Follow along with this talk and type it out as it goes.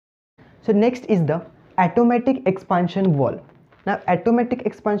So next is the automatic expansion valve. Now automatic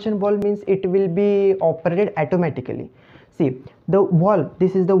expansion valve means it will be operated automatically. See the valve,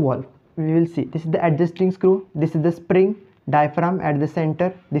 this is the valve, we will see this is the adjusting screw, this is the spring, diaphragm at the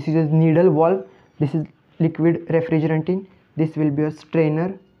center, this is a needle valve, this is liquid refrigerant in, this will be a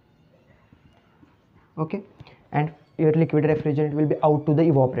strainer, okay, and your liquid refrigerant will be out to the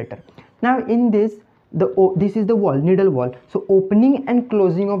evaporator. Now in this, this is the valve, needle valve. So opening and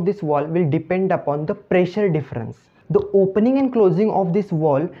closing of this valve will depend upon the pressure difference. The opening and closing of this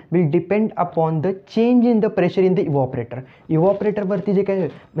valve will depend upon the change in the pressure in the evaporator. evaporator वरती जे काय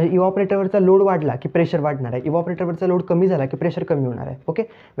evaporator वरचा load वाढला की pressure वाढणार आहे, evaporator वरचा load कमी झाला की प्रेशर कमी होणार आहे. Okay,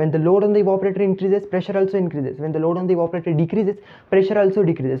 when the load on the evaporator increases, pressure also increases. When the load on the evaporator decreases, pressure also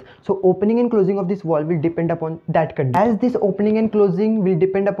decreases. So opening and closing of this valve will depend upon that condition. As this opening and closing will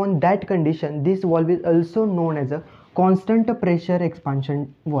depend upon that condition, this valve is also known as a constant pressure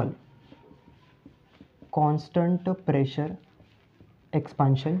expansion valve. Constant pressure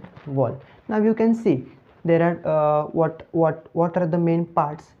expansion valve. Now you can see there are what are the main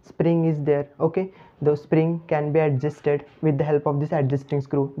parts. Spring is there, okay, the spring can be adjusted with the help of this adjusting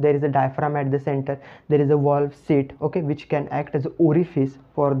screw. There is a diaphragm at the center, there is a valve seat, okay, which can act as an orifice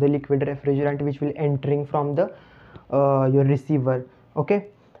for the liquid refrigerant which will entering from the your receiver, okay,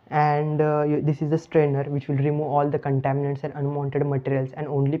 and this is the strainer which will remove all the contaminants and unwanted materials, and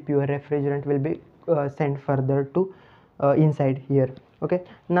only pure refrigerant will be sent further to inside here. Okay,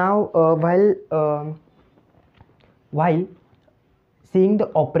 now while seeing the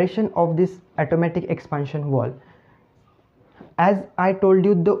operation of this automatic expansion valve, as I told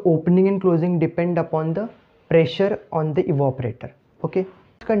you, the opening and closing depend upon the pressure on the evaporator. Okay,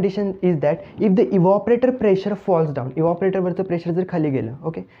 condition is that if the evaporator pressure falls down, evaporator वरचं pressure जर खाली गेलं,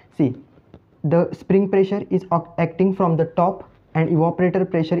 okay, see the spring pressure is acting from the top and evaporator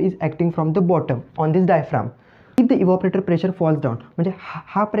pressure is acting from the bottom on this diaphragm. If the evaporator pressure falls down, म्हणजे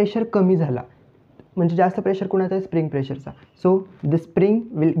हा pressure कमी झाला, म्हणजे जास्त pressure कोणाचा आहे, spring pressure चा. So the spring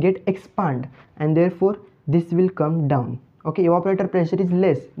will get expand and therefore this will come down. Okay, evaporator pressure is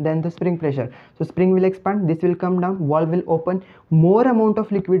less than the spring pressure, so spring will expand, this will come down, valve will open, more amount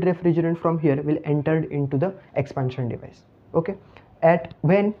of liquid refrigerant from here will enter into the expansion device. Okay, at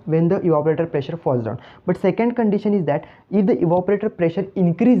when the evaporator pressure falls down. But second condition is that if the evaporator pressure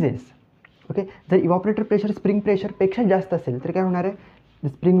increases, okay, the evaporator pressure spring pressure पेक्षा जास्त असेल तर काय होणार आहे, the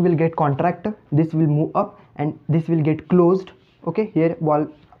spring will get contract, this will move up and this will get closed. Okay, here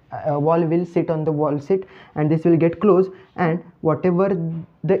valve will sit on the valve seat and this will get closed, and whatever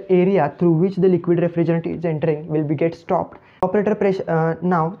the area through which the liquid refrigerant is entering will be get stopped. Evaporator pressure,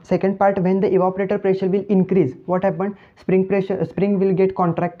 now second part, when the evaporator pressure will increase, what happened, spring will get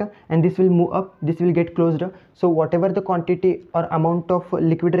contract and this will move up, this will get closed. So whatever the quantity or amount of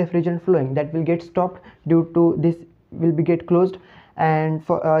liquid refrigerant flowing, that will get stopped due to this will be get closed, and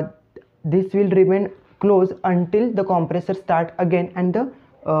for this will remain closed until the compressor start again and the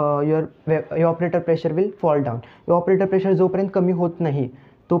your evaporator pressure will fall down. evaporator pressure जोपर्यंत कमी होत नाही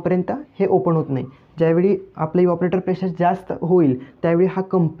तोपर्यंत हे open होत नाही. ज्यावेळी आपलं evaporator pressure जास्त होईल त्यावेळी हा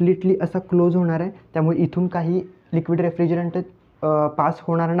कम्प्लिटली असा क्लोज होणार आहे, त्यामुळे इथून काही लिक्विड रेफ्रिजरंट पास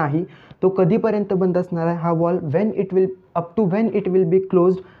होणार नाही. तो कधीपर्यंत बंद असणार आहे हा valve, when it will up to when it will be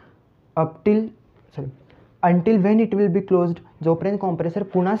closed until when it will be closed, जोपर्यंत कॉम्प्रेसर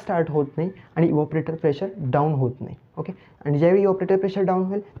पुन्हा स्टार्ट होत नाही आणि इव्हॉपरेटर प्रेशर डाऊन होत नाही. ओके, आणि ज्यावेळी इव्हॉपरेटर प्रेशर डाऊन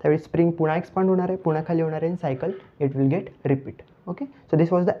होईल त्यावेळी स्प्रिंग पुन्हा एक्सपांड होणार आहे, पुन्हा खाली होणार आहे, cycle it will get repeat. Okay, so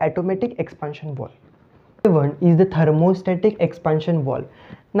this was the automatic expansion valve. One is the thermostatic expansion valve.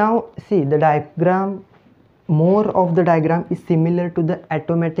 Now see the diagram, more of the diagram is similar to the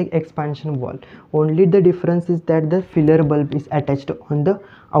automatic expansion valve, only the difference is that the filler bulb is attached on the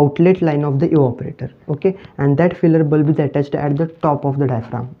outlet line of the evaporator. Okay, and that filler bulb is attached at the top of the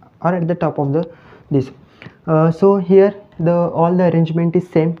diaphragm or at the top of the this. So here all the arrangement is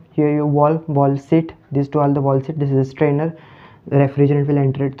same. Here your valve seat, these two are the valve seat, this is a strainer, the refrigerant will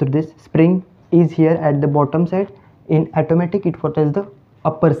enter through this. Spring is here at the bottom side, in automatic it touches the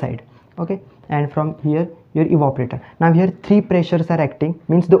upper side. Okay, and from here your evaporator. Now here three pressures are acting,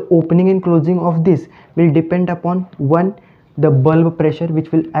 means the opening and closing of this will depend upon one, the bulb pressure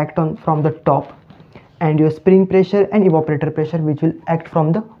which will act on from the top, and your spring pressure and evaporator pressure which will act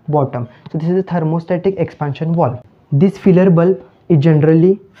from the bottom. So this is a thermostatic expansion valve. This filler bulb is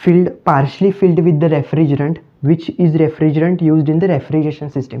generally partially filled with the refrigerant, which is refrigerant used in the refrigeration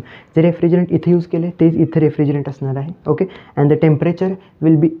system. The refrigerant इथे use केले तेच इथे refrigerant असणार आहे. Okay, and the temperature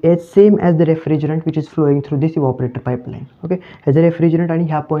will be as same as the refrigerant which is flowing through this evaporator pipeline. Okay, as a refrigerant आणि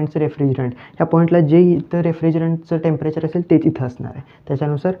ह्या पॉईंटचं refrigerant, ह्या पॉईंटला जे इथं refrigerantचं टेम्परेचर असेल तेच इथं असणार आहे,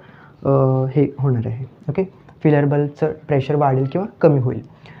 त्याच्यानुसार हे होणार आहे. ओके, फिलर बल्बचं प्रेशर वाढेल किंवा कमी होईल.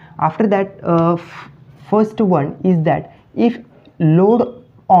 After that first one is that if load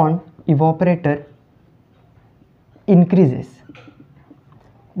on इव्हॉपरेटर increases,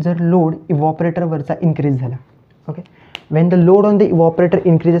 जर लोड इव्हॉपरेटरवरचा इन्क्रीज झाला. Okay, when the load on the evaporator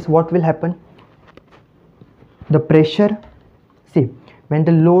increases, what will happen? The pressure, see, when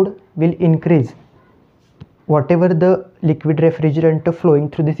the load will increase, whatever the liquid refrigerant flowing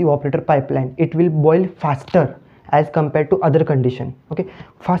through this evaporator pipeline, it will boil faster as compared to other condition. Okay,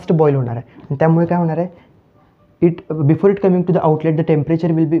 fast boil होणार आहे आणि त्यामुळे काय होणार आहे, it before it coming to the outlet the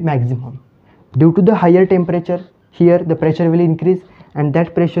temperature will be maximum. Due to the higher temperature, here the pressure will increase and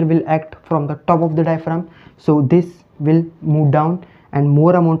that pressure will act from the top of the diaphragm, so this will move down and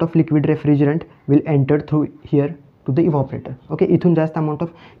more amount of liquid refrigerant will enter through here to the evaporator. Okay, इथून जास्त amount of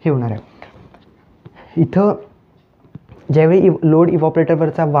हे होणार आहे. इथं ज्यावेळी load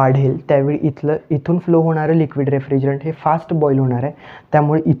इव्हॉपरेटरवरचा वाढेल त्यावेळी इथून flow होणारं लिक्विड रेफ्रिजरंट हे फास्ट बॉईल होणार आहे.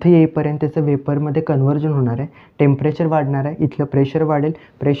 त्यामुळे इथं येईपर्यंत त्याचं वेपरमध्ये कन्व्हर्जन होणार आहे, टेम्परेचर वाढणार आहे, इथलं प्रेशर वाढेल,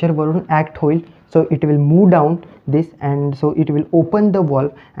 प्रेशर वरून ॲक्ट होईल, so it will move down this and so it will open the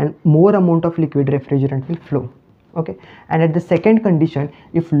valve and more amount of liquid refrigerant will flow. Okay, and at the second condition,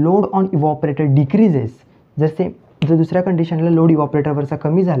 if load on evaporator decreases, जसे जर दुसऱ्या कंडिशनला load इव्हॉपरेटरवरचा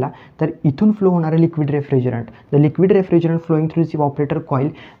कमी झाला तर इथून flow होणारं liquid refrigerant, the liquid refrigerant flowing through this इव्हॉपरेटर coil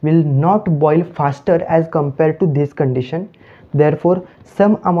will not boil faster as compare to this condition. Therefore,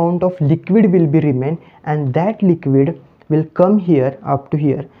 some amount of liquid will be remain and that liquid will come here up to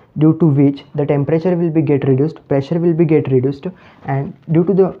here, due to which the temperature will be get reduced, pressure will be get reduced, and due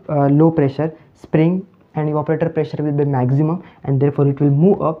to the low pressure, spring and evaporator pressure will be maximum and therefore it will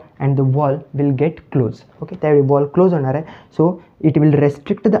move up and the valve will get closed. Okay, त्यावेळी valve close होणार आहे, so it will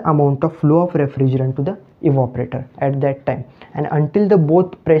restrict the amount of flow of refrigerant to the evaporator at that time, and until the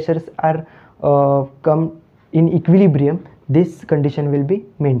both pressures are come in equilibrium, this condition will be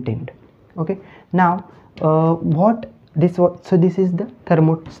maintained. Okay, now so this is the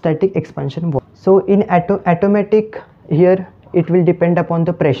thermostatic expansion valve. So in automatic, here it will depend upon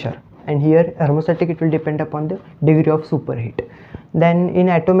the pressure, and here thermostatic it will depend upon the degree of superheat. Then in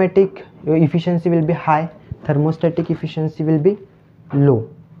automatic your efficiency will be high, thermostatic efficiency will be low.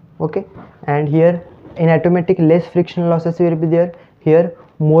 Okay, and here in automatic less frictional losses will be there, here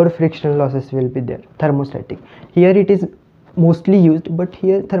more frictional losses will be there. Thermostatic, here it is mostly used, but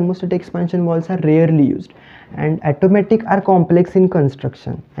here thermostatic expansion valves are rarely used, and automatic are complex in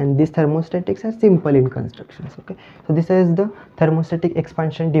construction and these thermostatics are simple in constructions. Okay, so this is the thermostatic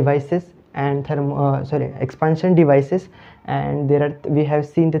expansion devices and expansion devices, and we have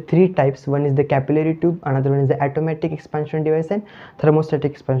seen the three types. One is the capillary tube, another one is the automatic expansion device, and thermostatic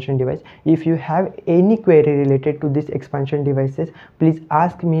expansion device. If you have any query related to these expansion devices, please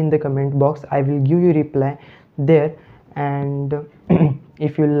ask me in the comment box, I will give you reply there. And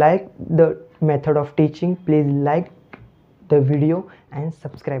if you like the method of teaching, please like the video and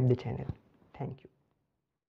subscribe the channel. Thank you.